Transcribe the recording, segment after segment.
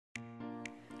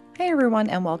Hey everyone,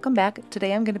 and welcome back.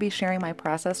 Today I'm going to be sharing my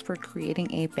process for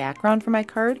creating a background for my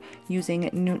card using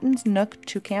Newton's Nook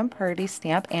Toucan Party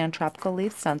stamp and tropical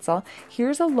leaf stencil.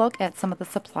 Here's a look at some of the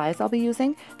supplies I'll be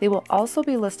using. They will also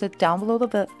be listed down below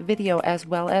the video as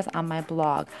well as on my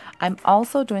blog. I'm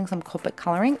also doing some copic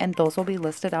coloring and those will be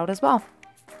listed out as well.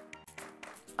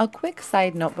 A quick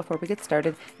side note before we get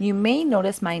started, you may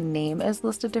notice my name is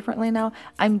listed differently now.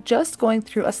 I'm just going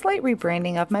through a slight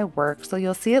rebranding of my work, so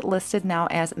you'll see it listed now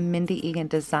as Mindy Egan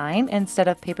Design instead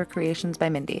of Paper Creations by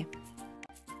Mindy.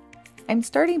 I'm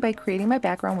starting by creating my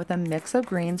background with a mix of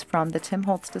greens from the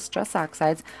Holtz Distress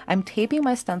Oxides. I'm taping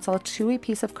my stencil to a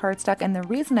piece of cardstock, and the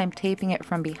reason I'm taping it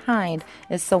from behind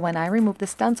is so when I remove the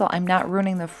stencil, I'm not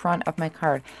ruining the front of my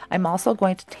card. I'm also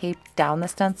going to tape down the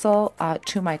stencil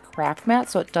to my craft mat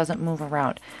so it doesn't move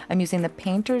around. I'm using the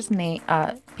painter's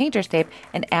tape,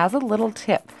 and as a little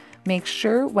tip, make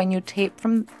sure when you tape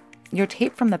your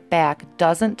tape from the back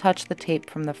doesn't touch the tape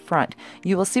from the front.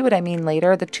 You will see what I mean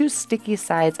later. The two sticky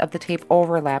sides of the tape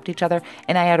overlapped each other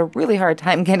and I had a really hard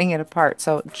time getting it apart,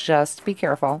 so just be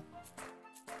careful.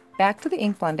 Back to the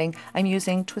ink blending, I'm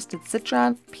using Twisted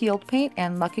Citron, peeled paint,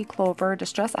 and Lucky Clover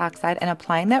Distress Oxide and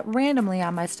applying that randomly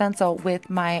on my stencil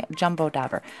with my jumbo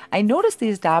dauber. I noticed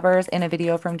these daubers in a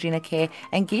video from Gina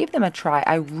and gave them a try.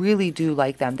 I really do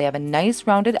like them. They have a nice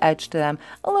rounded edge to them,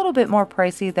 a little bit more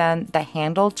pricey than the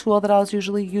handle tool that I was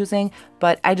usually using,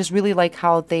 but I just really like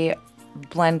how they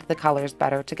blend the colors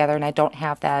better together and I don't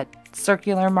have that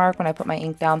circular mark when I put my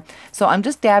ink down. So I'm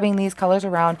just dabbing these colors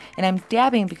around, and I'm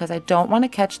dabbing because I don't want to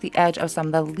catch the edge of some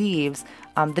of the leaves.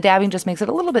 The dabbing just makes it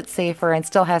a little bit safer and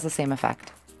still has the same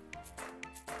effect.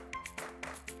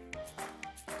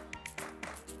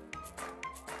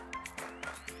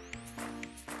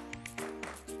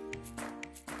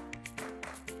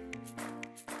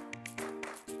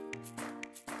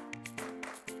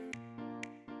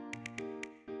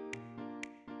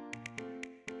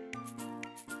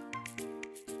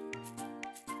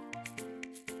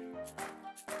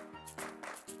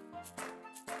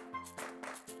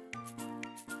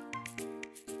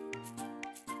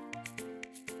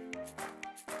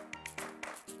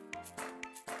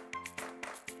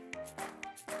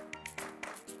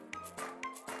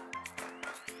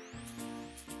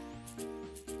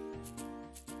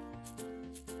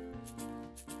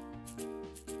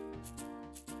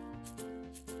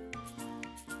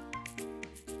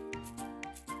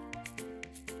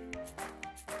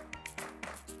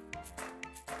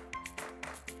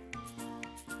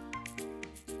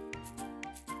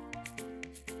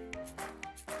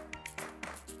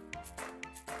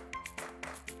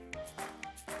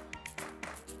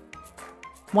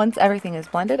 Once everything is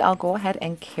blended, I'll go ahead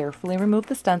and carefully remove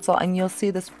the stencil and you'll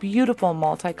see this beautiful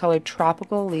multicolored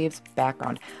tropical leaves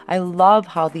background. I love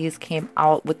how these came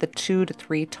out with the 2 to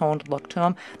 3 toned look to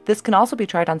them. This can also be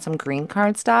tried on some green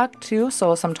cardstock too,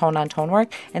 so some tone on tone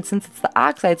work. And since it's the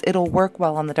oxides, it'll work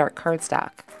well on the dark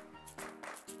cardstock.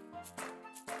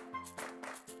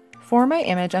 For my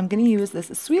image, I'm going to use this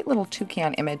sweet little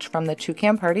toucan image from the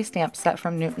Toucan Party stamp set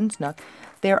from Newton's Nook.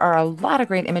 There are a lot of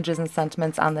great images and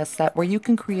sentiments on this set where you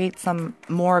can create some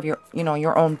more of your,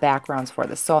 your own backgrounds for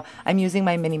this. So I'm using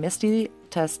my Mini Misty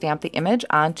to stamp the image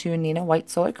onto Nina White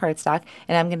Solid cardstock,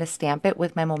 and I'm going to stamp it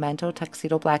with my Memento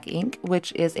Tuxedo Black ink,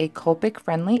 which is a Copic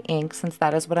friendly ink since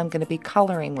that is what I'm going to be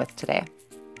coloring with today.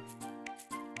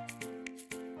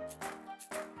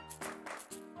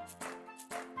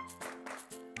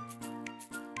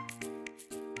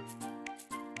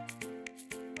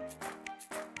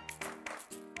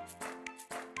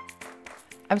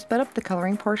 I've sped up the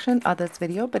coloring portion of this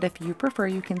video, but if you prefer,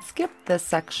 you can skip this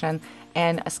section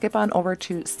and skip on over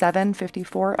to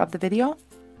 7:54 of the video.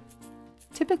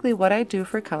 Typically what I do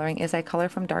for coloring is I color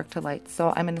from dark to light.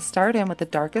 So I'm going to start in with the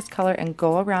darkest color and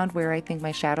go around where I think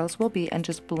my shadows will be and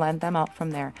just blend them out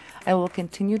from there. I will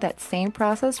continue that same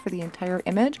process for the entire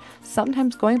image,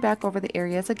 sometimes going back over the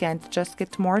areas again to just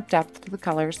get more depth to the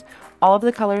colors. All of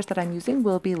the colors that I'm using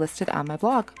will be listed on my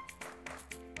blog.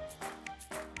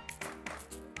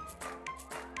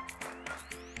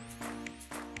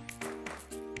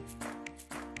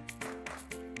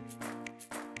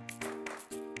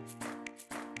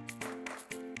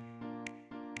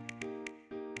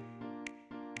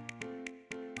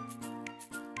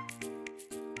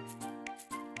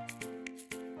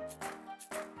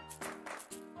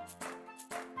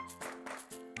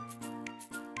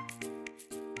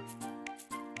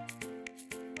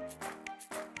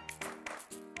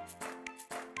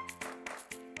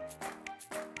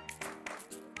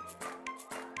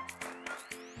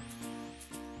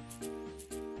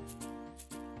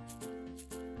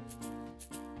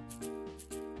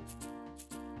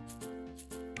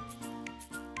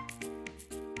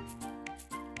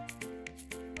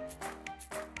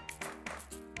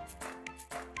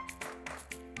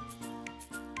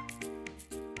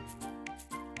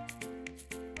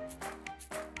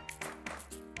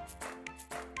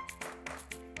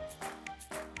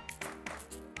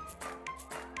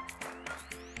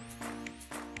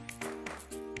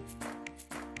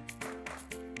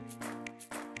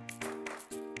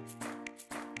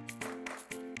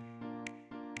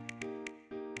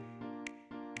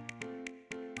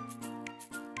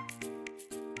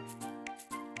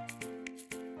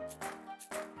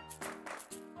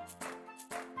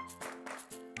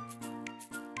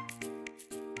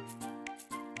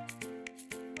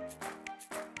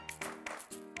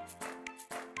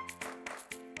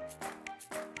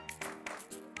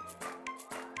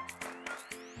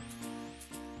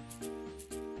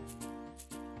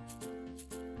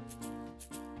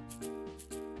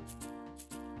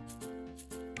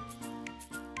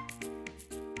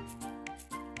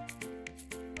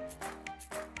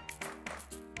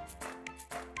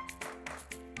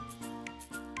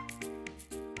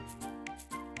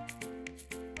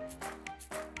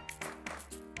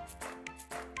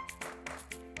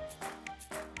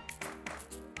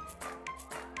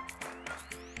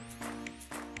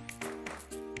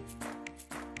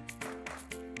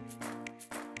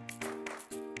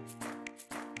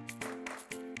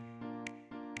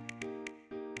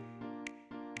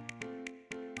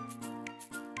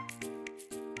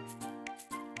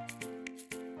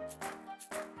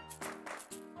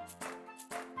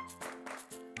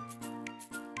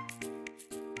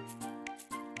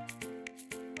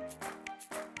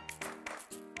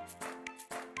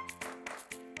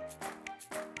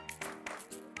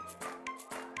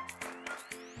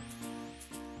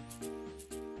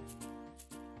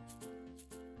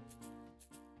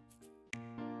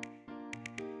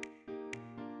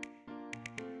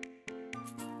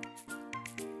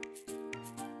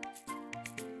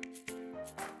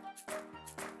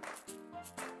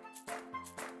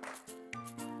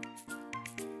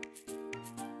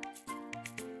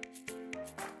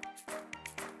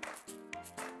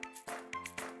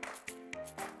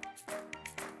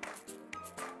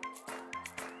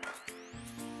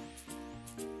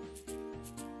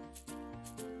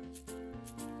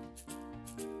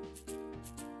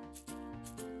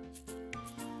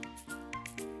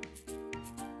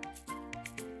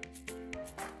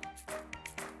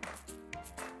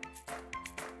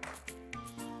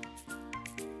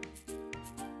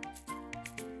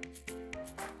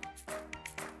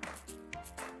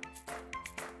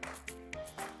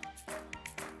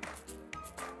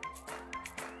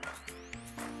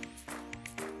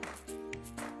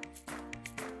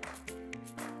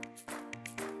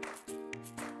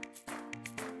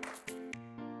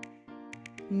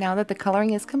 Now that the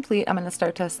coloring is complete, I'm going to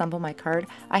start to assemble my card.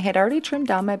 I had already trimmed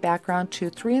down my background to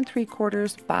 3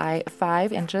 3/4 by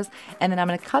 5 inches, and then I'm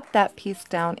going to cut that piece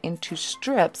down into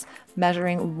strips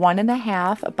measuring 1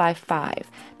 1/2 by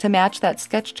 5 to match that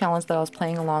sketch challenge that I was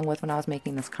playing along with when I was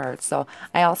making this card. So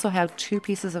I also have 2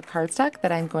 pieces of cardstock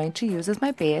that I'm going to use as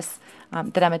my base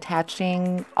that I'm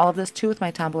attaching all of this to with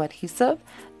my Tombow adhesive.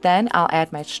 Then I'll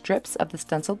add my strips of the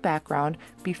stenciled background.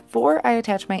 Before I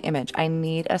attach my image, I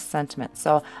need a sentiment.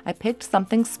 So I picked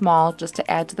something small just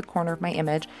to add to the corner of my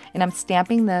image, and I'm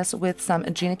stamping this with some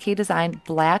Gina Design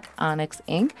black Onyx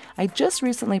ink. I just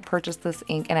recently purchased this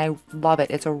ink and I love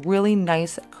it. It's a really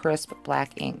nice crisp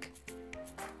black ink.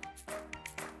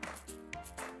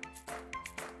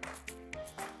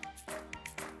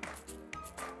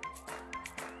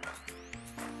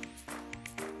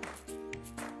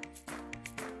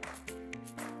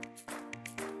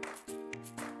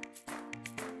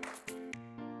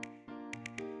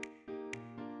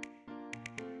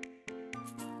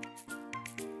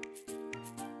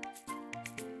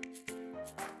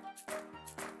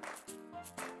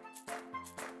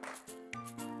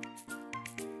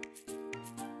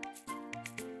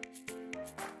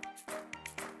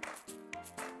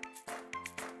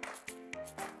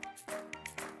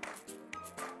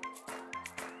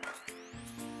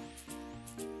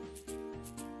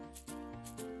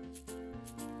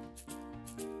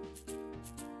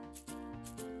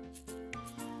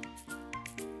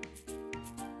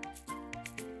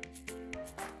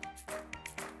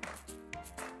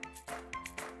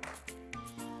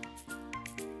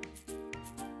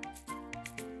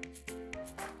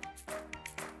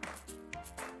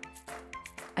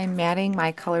 I'm matting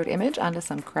my colored image onto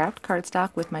some craft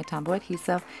cardstock with my Tombow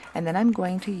adhesive, and then I'm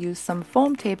going to use some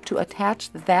foam tape to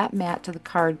attach that mat to the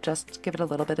card just to give it a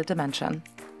little bit of dimension.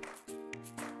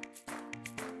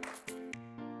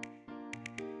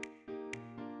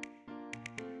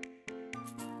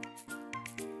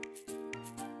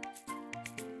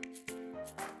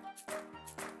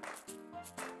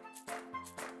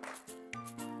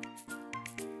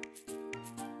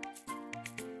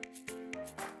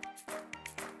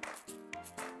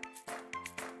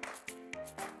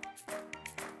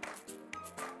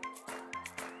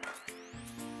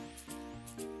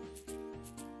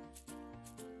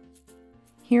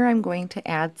 Here I'm going to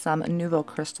add some Nuvo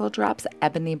Crystal Drops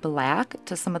Ebony Black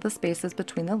to some of the spaces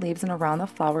between the leaves and around the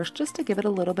flowers just to give it a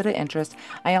little bit of interest.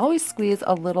 I always squeeze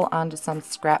a little onto some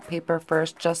scrap paper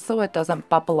first just so it doesn't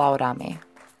bubble out on me.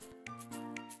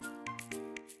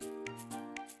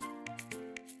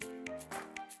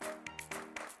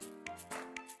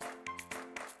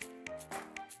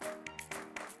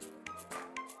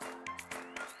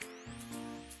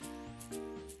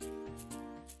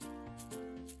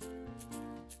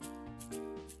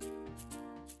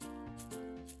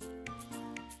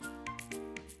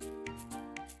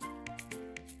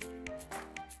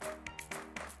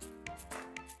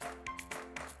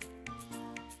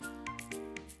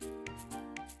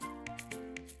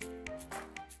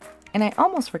 And I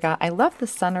almost forgot, I left the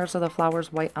centers of the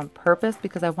flowers white on purpose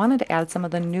because I wanted to add some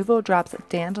of the Nuvo Drops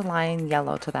Dandelion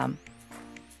Yellow to them.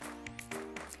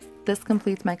 This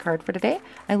completes my card for today.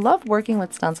 I love working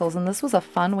with stencils, and this was a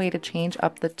fun way to change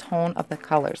up the tone of the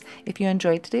colors. If you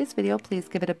enjoyed today's video, please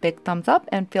give it a big thumbs up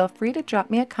and feel free to drop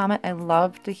me a comment. I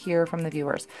love to hear from the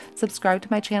viewers. Subscribe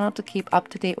to my channel to keep up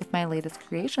to date with my latest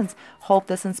creations. Hope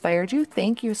this inspired you.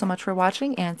 Thank you so much for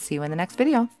watching, and see you in the next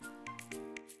video.